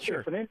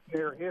 Sure. If an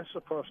engineer is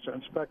supposed to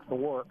inspect the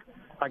work,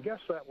 I guess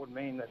that would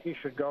mean that he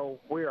should go,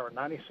 we are a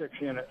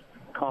 96-unit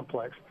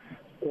complex.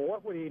 Well,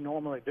 what would he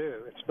normally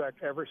do?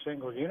 Inspect every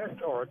single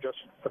unit or just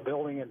the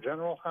building in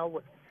general? How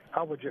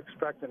would you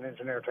expect an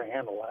engineer to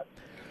handle that?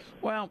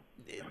 Well,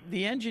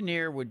 the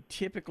engineer would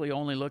typically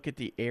only look at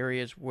the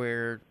areas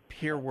where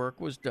pier work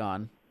was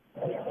done,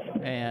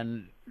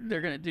 and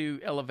they're going to do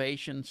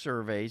elevation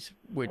surveys,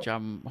 which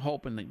I'm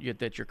hoping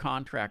that your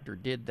contractor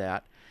did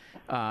that,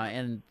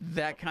 and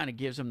that kind of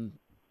gives them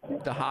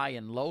the high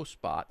and low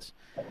spots.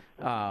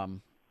 Now,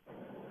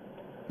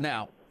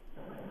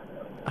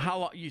 how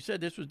long? You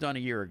said this was done a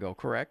year ago,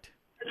 correct?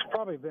 It's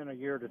probably been a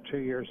year to 2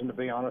 years, and to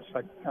be honest,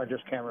 I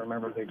just can't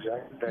remember the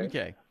exact date.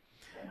 Okay.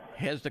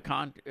 Has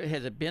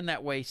it been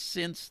that way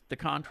since the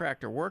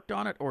contractor worked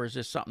on it, or is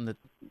this something that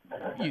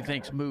you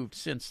think's moved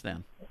since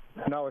then?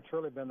 No, it's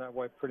really been that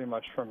way pretty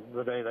much from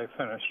the day they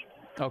finished.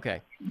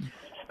 Okay.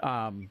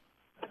 And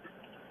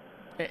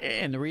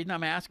the reason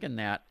I'm asking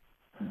that,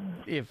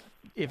 if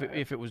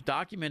it was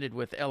documented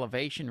with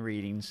elevation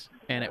readings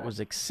and it was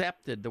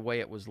accepted the way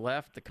it was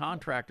left, the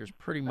contractor's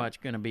pretty much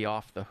going to be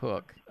off the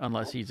hook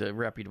unless he's a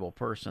reputable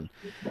person.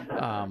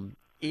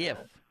 If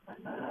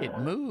it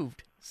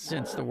moved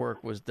since the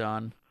work was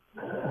done,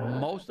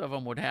 most of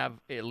them would have,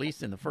 at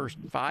least in the first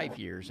 5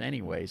 years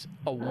anyways,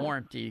 a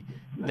warranty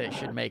that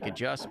should make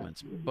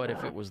adjustments. But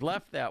if it was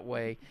left that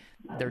way,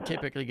 they're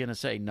typically going to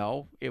say,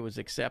 no, it was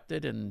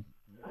accepted and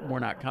we're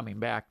not coming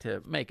back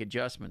to make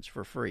adjustments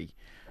for free.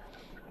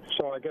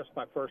 So I guess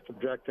my first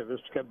objective is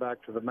to get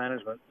back to the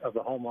management of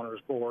the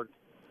homeowners board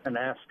and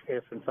ask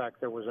if, in fact,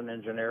 there was an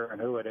engineer and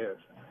who it is.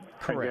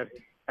 Correct.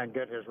 And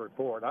get his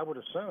report. I would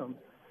assume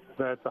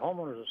that the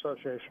Homeowners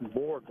Association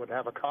board would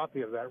have a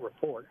copy of that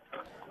report.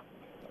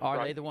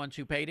 Are they the ones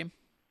who paid him?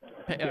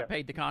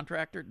 Paid the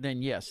contractor?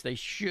 Then yes, they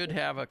should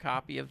have a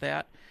copy of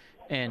that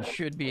and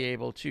should be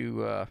able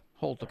to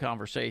hold the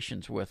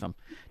conversations with them.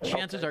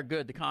 Chances are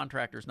good the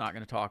contractor's not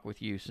going to talk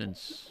with you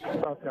since...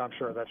 I'm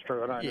sure that's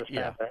true, and I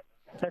understand that.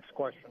 Next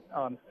question.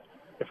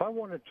 If I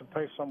wanted to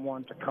pay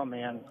someone to come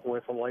in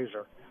with a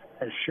laser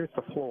and shoot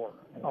the floor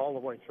all the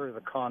way through the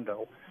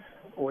condo,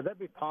 would that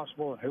be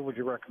possible, and who would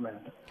you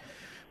recommend?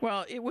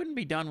 Well, it wouldn't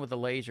be done with a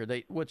laser.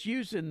 What's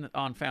used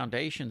on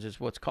foundations is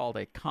what's called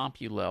a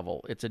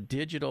CompuLevel. It's a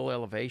digital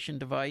elevation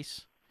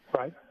device.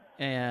 Right.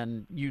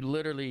 And you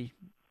literally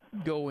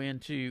go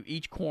into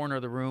each corner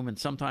of the room and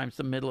sometimes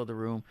the middle of the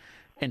room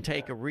and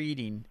take a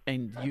reading,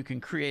 and you can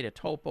create a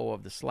topo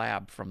of the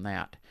slab from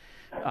that.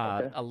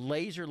 A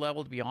laser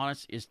level, to be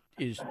honest, is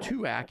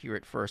too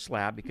accurate for a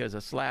slab because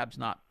a slab's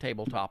not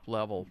tabletop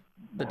level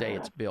the day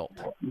it's built.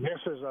 This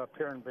is a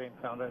pier and beam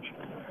foundation.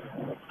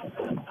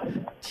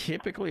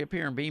 Typically, a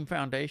pier and beam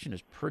foundation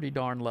is pretty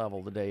darn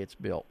level the day it's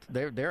built.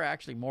 They're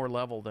actually more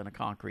level than a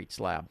concrete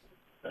slab.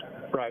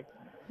 Right.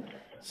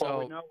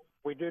 So well,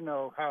 we do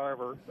know,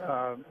 however,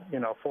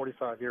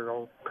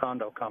 45-year-old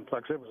condo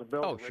complex. It was a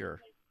building. Oh, sure.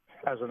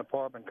 As an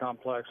apartment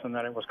complex, and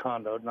then it was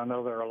condoed. And I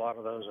know there are a lot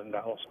of those in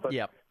Dallas. But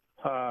yep.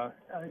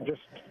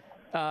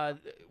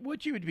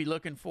 What you would be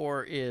looking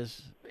for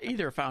is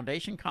either a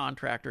foundation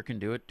contractor can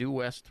do it, Due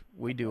West,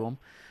 we do them,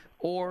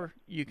 or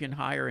you can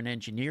hire an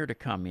engineer to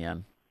come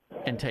in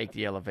and take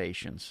the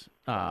elevations.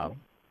 But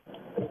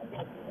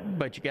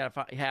you got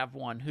to have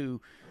one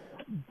who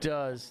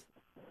does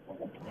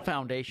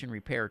foundation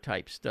repair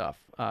type stuff.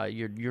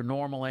 Your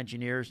normal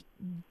engineers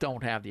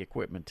don't have the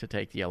equipment to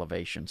take the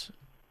elevations.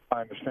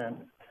 I understand.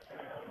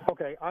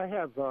 Okay, I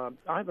have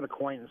an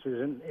acquaintance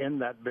who's in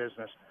that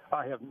business.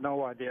 I have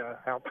no idea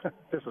how.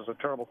 This is a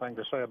terrible thing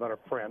to say about a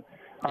friend.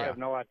 I have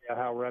no idea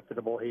how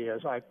reputable he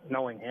is.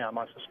 Knowing him,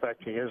 I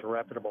suspect he is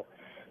reputable.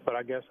 But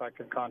I guess I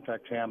could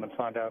contact him and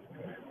find out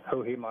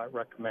who he might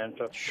recommend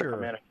to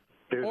come in and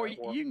do or that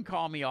work. You can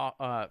call me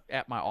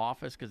at my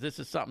office because this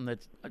is something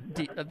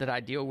that I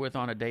deal with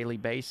on a daily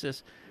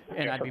basis,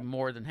 and I'd be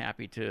more than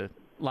happy to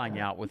line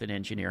you out with an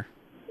engineer.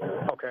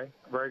 Okay,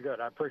 very good.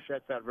 I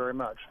appreciate that very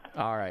much.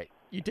 All right.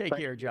 You take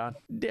care, John.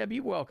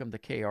 Debbie, welcome to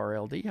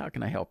KRLD. How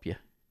can I help you?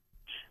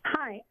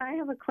 Hi, I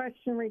have a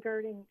question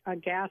regarding a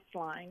gas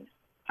line.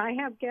 I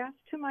have gas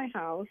to my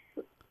house.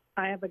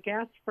 I have a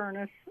gas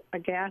furnace, a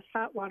gas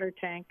hot water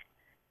tank,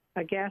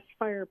 a gas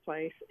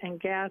fireplace, and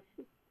gas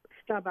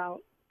stub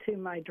out to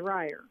my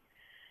dryer.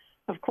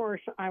 Of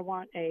course, I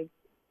want a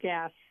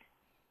gas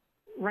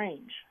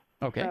range.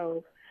 Okay.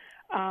 So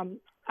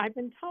I've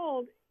been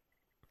told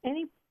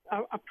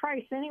a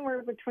price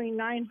anywhere between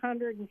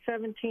 $900 and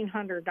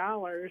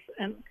 $1,700,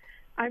 and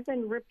I've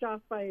been ripped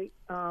off by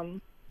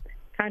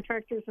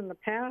contractors in the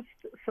past,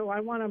 so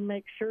I want to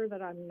make sure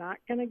that I'm not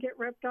going to get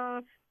ripped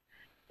off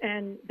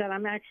and that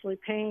I'm actually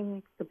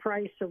paying the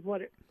price of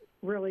what it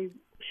really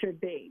should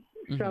be.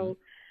 Mm-hmm. So,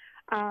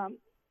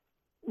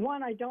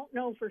 one, I don't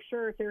know for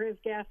sure if there is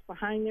gas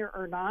behind there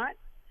or not,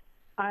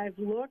 I've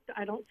looked.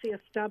 I don't see a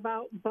stub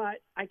out, but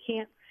I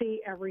can't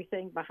see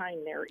everything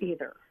behind there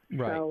either.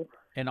 Right. So,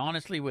 and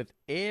honestly, with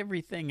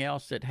everything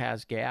else that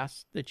has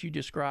gas that you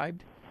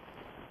described,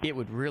 it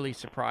would really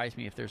surprise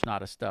me if there's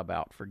not a stub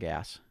out for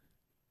gas.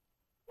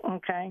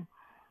 okay.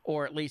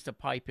 Or at least a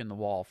pipe in the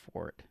wall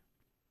for it.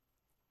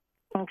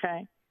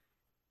 Okay.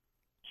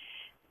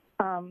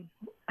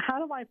 How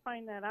do I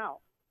find that out?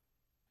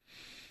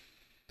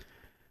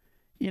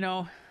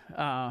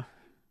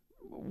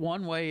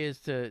 One way is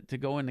to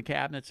go in the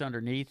cabinets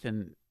underneath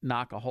and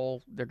knock a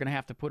hole. They're going to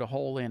have to put a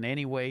hole in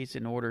anyways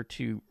in order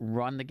to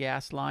run the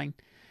gas line.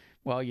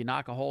 Well, you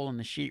knock a hole in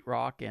the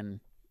sheetrock and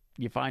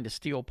you find a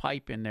steel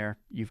pipe in there,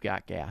 you've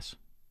got gas.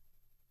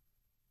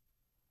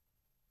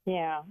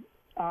 Yeah.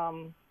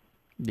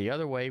 The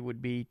other way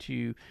would be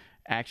to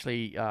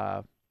actually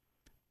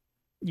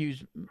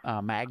use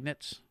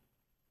magnets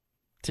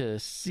to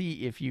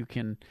see if you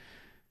can,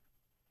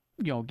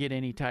 get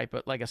any type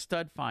of, like a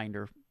stud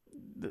finder,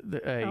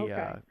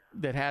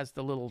 that has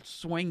the little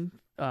swing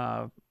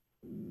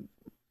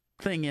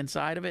thing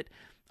inside of it.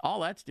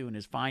 All that's doing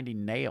is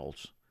finding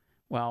nails.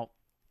 Well,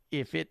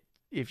 if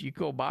you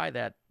go by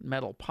that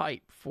metal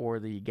pipe for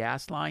the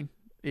gas line,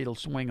 it'll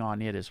swing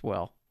on it as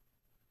well.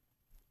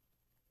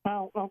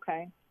 Oh,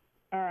 okay.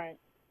 All right.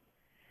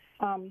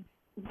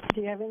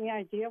 Do you have any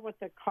idea what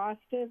the cost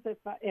is if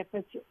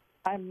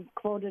I'm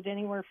quoted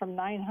anywhere from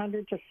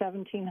 $900 to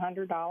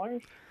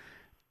 $1,700?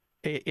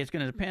 It's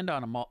going to depend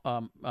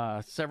on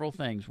several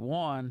things.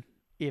 One,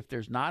 if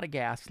there's not a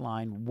gas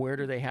line, where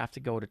do they have to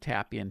go to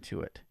tap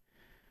into it?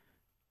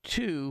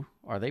 Two,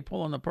 are they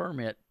pulling the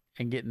permit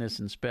and getting this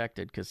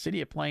inspected? Because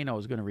City of Plano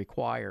is going to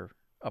require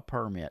a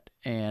permit.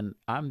 And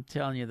I'm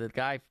telling you, the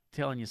guy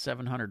telling you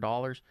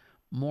 $700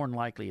 more than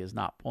likely is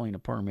not pulling a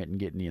permit and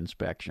getting the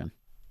inspection.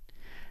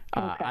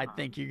 Okay. I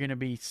think you're going to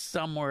be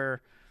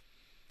somewhere,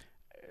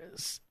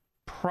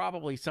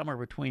 probably somewhere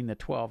between the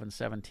 $1,200 and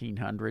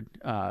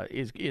 $1,700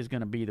 is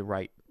going to be the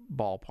right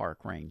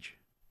ballpark range.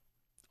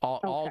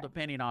 All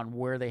depending on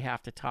where they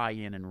have to tie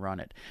in and run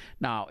it.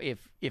 Now,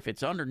 if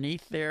it's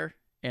underneath there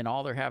and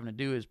all they're having to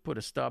do is put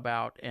a stub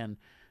out and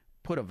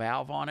put a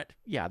valve on it,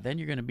 then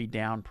you're going to be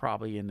down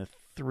probably in the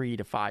 $300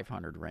 to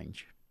 $500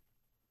 range.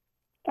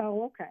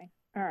 Oh, okay.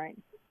 All right.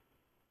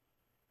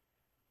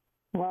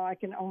 Well, I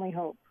can only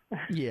hope.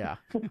 Yeah.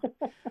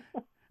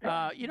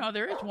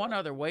 There is one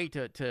other way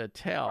to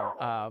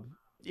tell.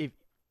 If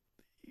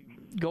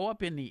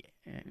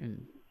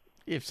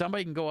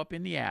somebody can go up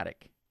in the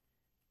attic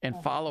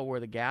and follow where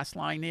the gas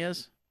line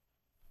is,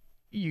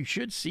 you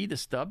should see the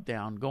stub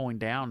going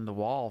down the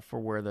wall for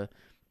where the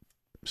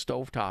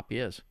stovetop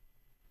is.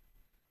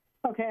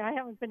 Okay, I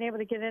haven't been able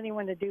to get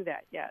anyone to do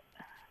that yet.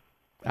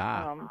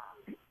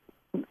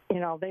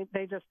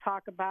 They just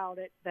talk about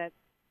it that,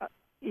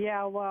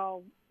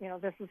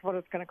 this is what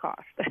it's going to cost.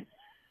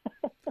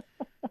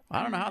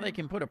 I don't know how they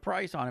can put a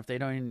price on if they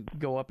don't even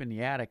go up in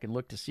the attic and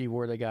look to see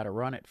where they got to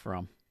run it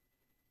from.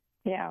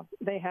 Yeah,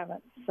 they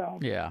haven't. So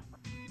yeah,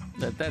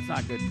 that's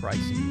not good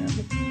pricing then.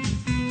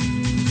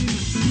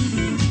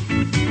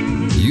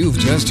 You've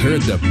just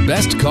heard the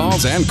best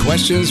calls and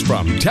questions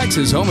from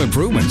Texas Home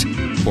Improvement.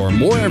 For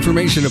more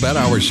information about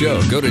our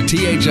show, go to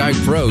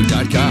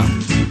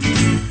thipro.com.